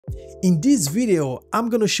In this video, I'm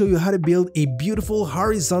gonna show you how to build a beautiful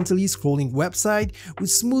horizontally scrolling website with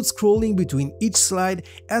smooth scrolling between each slide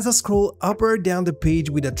as I scroll up or down the page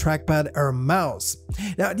with a trackpad or mouse.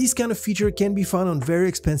 Now, this kind of feature can be found on very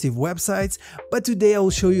expensive websites, but today I will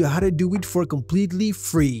show you how to do it for completely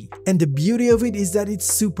free. And the beauty of it is that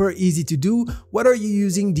it's super easy to do, whether you're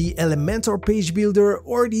using the Elementor page builder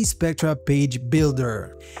or the Spectra page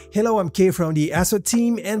builder. Hello, I'm Kay from the Astra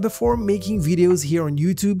team, and before making videos here on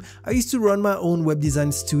YouTube, I used to run my own web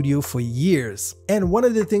design studio for years. And one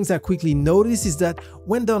of the things I quickly noticed is that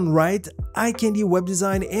when done right, eye candy web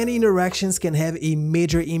design and interactions can have a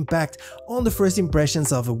major impact on the first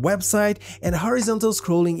impressions of a website, and horizontal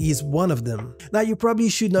scrolling is one of them. Now, you probably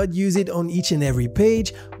should not use it on each and every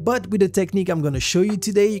page, but with the technique I'm going to show you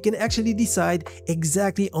today, you can actually decide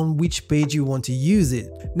exactly on which page you want to use it.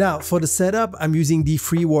 Now, for the setup, I'm using the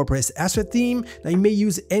free WordPress Astra theme. Now, you may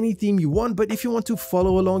use any theme you want, but if you want to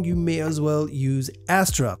follow along, you may as well use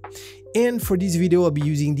Astra. And for this video, I'll be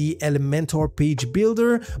using the Elementor page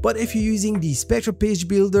builder, but if you're using the Spectra page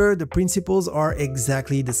builder, the principles are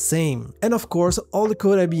exactly the same. And of course, all the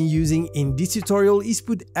code I've been using in this tutorial is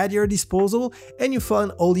put at your disposal, and you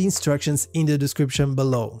find all the instructions in the description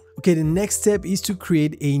below. Okay, the next step is to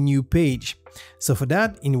create a new page. So for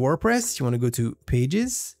that, in WordPress, you want to go to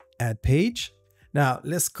Pages, Add Page. Now,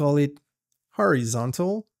 let's call it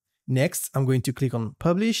Horizontal. Next, I'm going to click on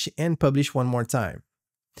Publish and publish one more time.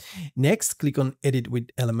 Next, click on Edit with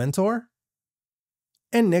Elementor.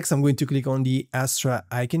 And next, I'm going to click on the Astra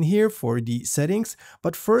icon here for the settings.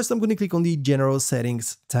 But first, I'm going to click on the General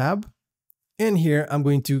Settings tab. And here, I'm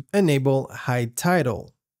going to enable Hide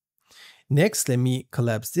Title. Next, let me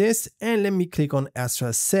collapse this and let me click on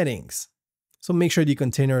Astra Settings. So make sure the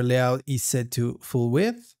container layout is set to full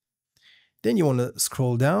width. Then you want to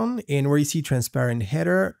scroll down, and where you see transparent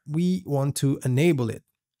header, we want to enable it.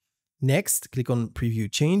 Next, click on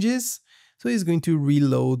Preview Changes. So it's going to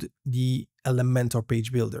reload the Elementor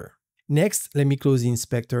page builder. Next, let me close the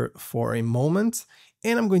inspector for a moment,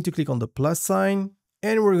 and I'm going to click on the plus sign,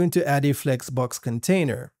 and we're going to add a flexbox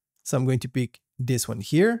container. So I'm going to pick this one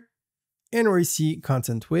here, and where you see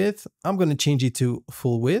content width, I'm going to change it to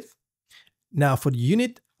full width. Now for the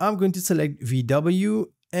unit, I'm going to select VW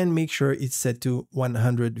and make sure it's set to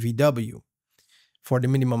 100 VW. For the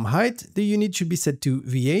minimum height, the unit should be set to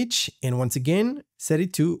VH, and once again, set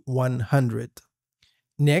it to 100.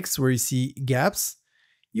 Next, where you see gaps,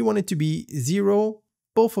 you want it to be 0,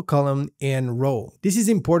 both for column and row. This is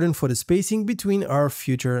important for the spacing between our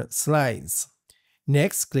future slides.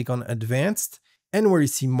 Next, click on Advanced, and where you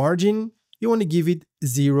see margin, you want to give it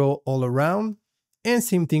 0 all around, and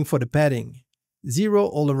same thing for the padding, 0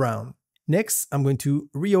 all around. Next, I'm going to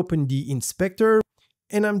reopen the inspector,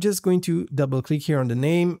 and I'm just going to double click here on the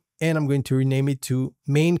name, and I'm going to rename it to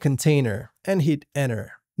main container and hit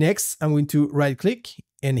enter. Next, I'm going to right click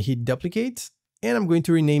and hit duplicate, and I'm going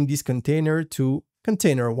to rename this container to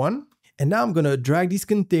container 1. And now I'm going to drag this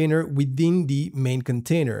container within the main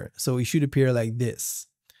container. So it should appear like this.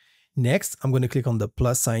 Next, I'm going to click on the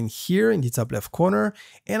plus sign here in the top left corner,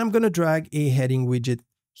 and I'm going to drag a heading widget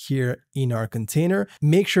here in our container.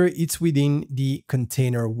 Make sure it's within the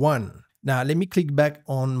container 1. Now let me click back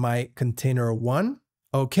on my container 1.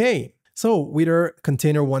 Okay, so with our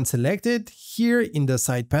container 1 selected, here in the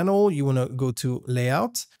side panel, you want to go to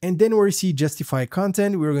Layout, and then where you see Justify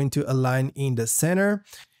Content, we're going to align in the center.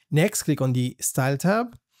 Next, click on the Style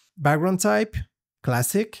tab, Background Type,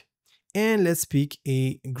 Classic, and let's pick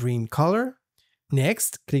a green color.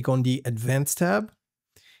 Next, click on the Advanced tab,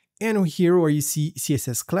 and here where you see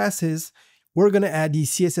CSS classes, we're going to add the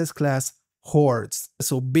CSS class hordes.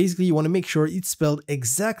 So basically you want to make sure it's spelled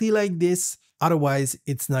exactly like this, otherwise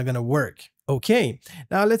it's not going to work. Okay,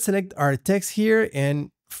 now let's select our text here,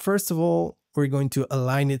 and first of all, we're going to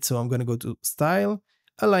align it. So I'm going to go to Style,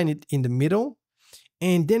 align it in the middle,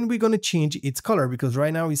 and then we're going to change its color because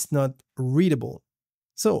right now it's not readable.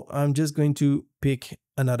 So I'm just going to pick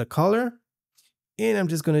another color, and I'm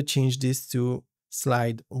just going to change this to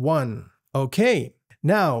slide 1. Okay,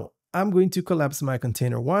 now I'm going to collapse my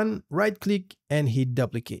container 1, right click and hit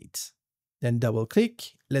duplicate. Then double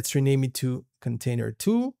click, let's rename it to container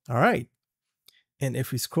 2. All right. And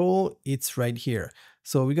if we scroll, it's right here.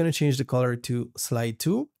 So we're going to change the color to slide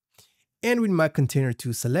 2. And with my container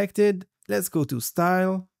 2 selected, let's go to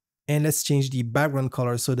Style, and let's change the background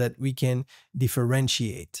color so that we can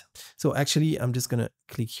differentiate. So actually, I'm just going to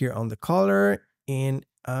click here on the color, and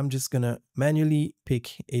I'm just going to manually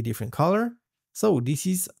pick a different color. So this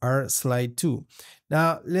is our slide 2.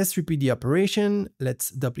 Now let's repeat the operation. Let's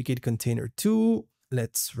duplicate container 2.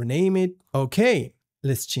 Let's rename it. Okay,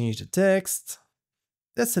 let's change the text.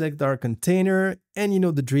 Let's select our container, and you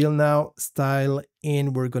know the drill now, style,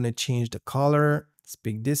 and we're gonna change the color. Let's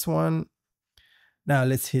pick this one. Now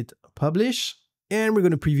let's hit publish, and we're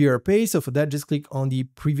gonna preview our page. So for that, just click on the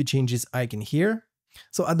preview changes icon here.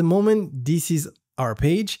 So at the moment, this is our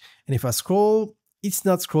page, and if I scroll, it's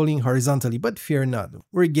not scrolling horizontally, but fear not,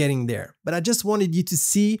 we're getting there. But I just wanted you to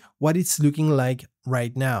see what it's looking like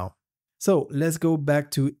right now. So let's go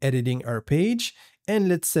back to editing our page, and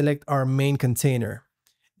let's select our main container.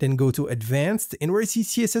 Then go to advanced, and where you see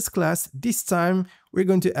CSS class, this time we're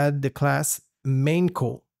going to add the class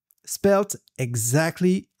mainco, spelled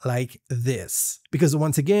exactly like this. Because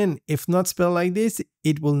once again, if not spelled like this,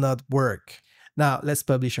 it will not work. Now let's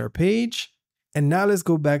publish our page. And now let's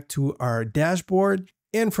go back to our dashboard.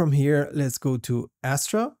 And from here, let's go to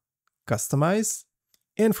Astra, customize.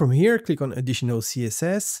 And from here, click on additional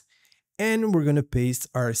CSS. And we're going to paste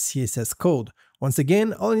our CSS code. Once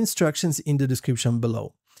again, all instructions in the description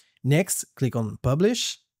below. Next, click on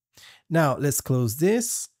publish. Now let's close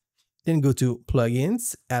this. Then go to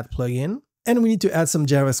plugins, add plugin. And we need to add some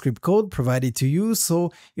JavaScript code provided to you.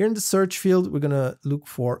 So here in the search field, we're going to look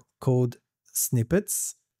for code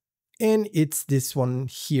snippets. And it's this one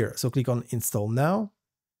here. So click on install now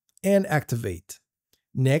and activate.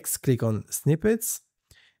 Next, click on snippets.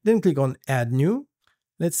 Then click on add new.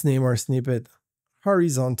 Let's name our snippet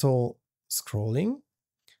horizontal scrolling.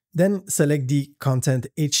 Then select the content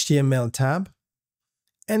HTML tab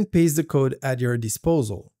and paste the code at your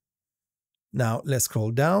disposal. Now let's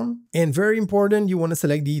scroll down, and very important, you want to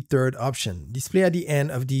select the third option, display at the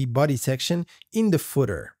end of the body section in the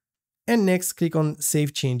footer. And next, click on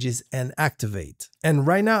save changes and activate. And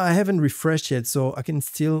right now I haven't refreshed yet, so I can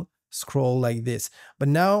still scroll like this. But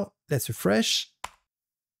now let's refresh.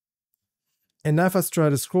 And now if I try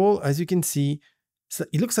to scroll, as you can see, so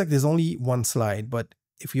it looks like there's only one slide, but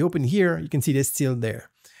if we open here, you can see they're still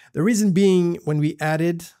there. The reason being, when we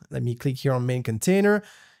added, let me click here on main container,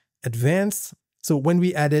 advanced. So when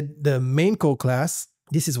we added the mainco class,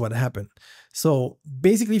 this is what happened. So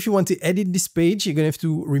basically, if you want to edit this page, you're going to have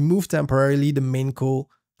to remove temporarily the mainco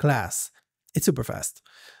class. It's super fast.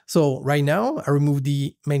 So right now I removed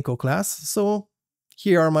the mainco class. So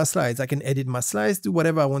here are my slides. I can edit my slides, do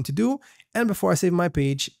whatever I want to do. And before I save my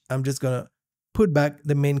page, I'm just going to put back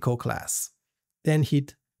the mainco class. Then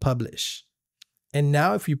hit publish. And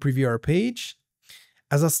now if we preview our page,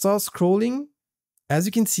 as I start scrolling, as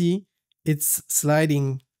you can see, it's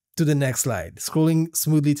sliding to the next slide, scrolling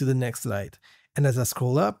smoothly to the next slide. And as I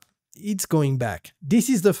scroll up, it's going back. This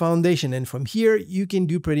is the foundation, and from here you can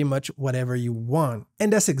do pretty much whatever you want.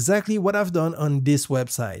 And that's exactly what I've done on this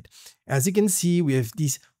website. As you can see, we have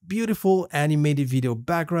these beautiful animated video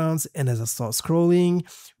backgrounds, and as I start scrolling,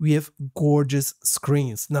 we have gorgeous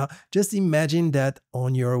screens. Now just imagine that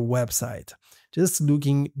on your website, just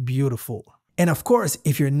looking beautiful. And of course,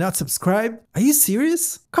 if you're not subscribed, are you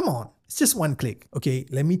serious? Come on, it's just one click. Okay,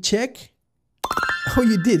 let me check. Oh,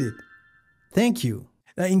 you did it. Thank you.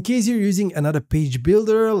 Now, in case you're using another page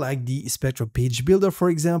builder like the Spectra page builder, for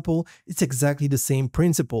example, it's exactly the same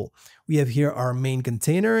principle. We have here our main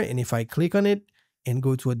container, and if I click on it and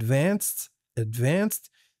go to advanced,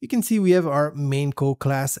 you can see we have our mainco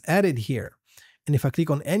class added here. And if I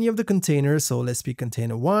click on any of the containers, so let's pick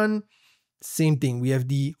container 1, same thing, we have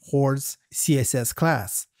the horse CSS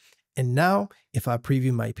class. And now if I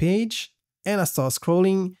preview my page and I start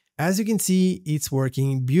scrolling, as you can see, it's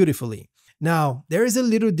working beautifully. Now, there is a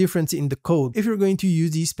little difference in the code if you're going to use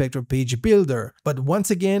the Spectra page builder, but once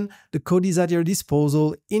again, the code is at your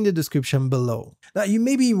disposal in the description below. Now, you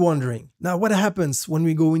may be wondering, now what happens when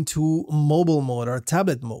we go into mobile mode or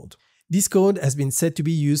tablet mode? This code has been set to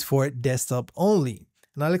be used for desktop only,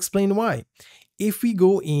 and I'll explain why. If we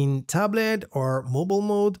go in tablet or mobile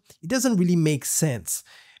mode, it doesn't really make sense,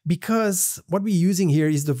 because what we're using here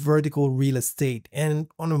is the vertical real estate, and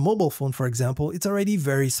on a mobile phone, for example, it's already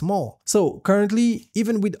very small. So currently,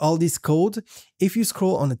 even with all this code, if you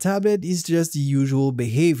scroll on a tablet, it's just the usual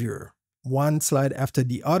behavior, one slide after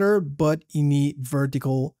the other, but in a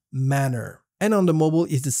vertical manner. And on the mobile,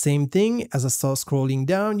 it's the same thing. As I start scrolling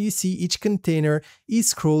down, you see each container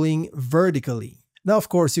is scrolling vertically. Now, of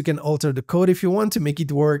course, you can alter the code if you want to make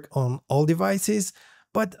it work on all devices,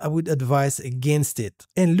 but I would advise against it.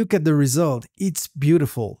 And look at the result. It's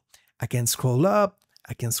beautiful. I can scroll up,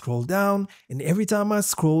 I can scroll down, and every time I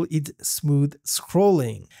scroll, it's smooth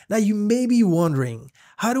scrolling. Now you may be wondering,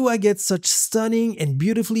 how do I get such stunning and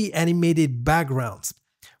beautifully animated backgrounds?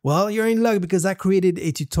 Well, you're in luck, because I created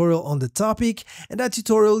a tutorial on the topic, and that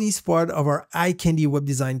tutorial is part of our Eye Candy web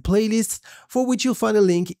design playlist, for which you'll find a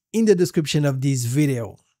link in the description of this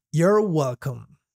video. You're welcome.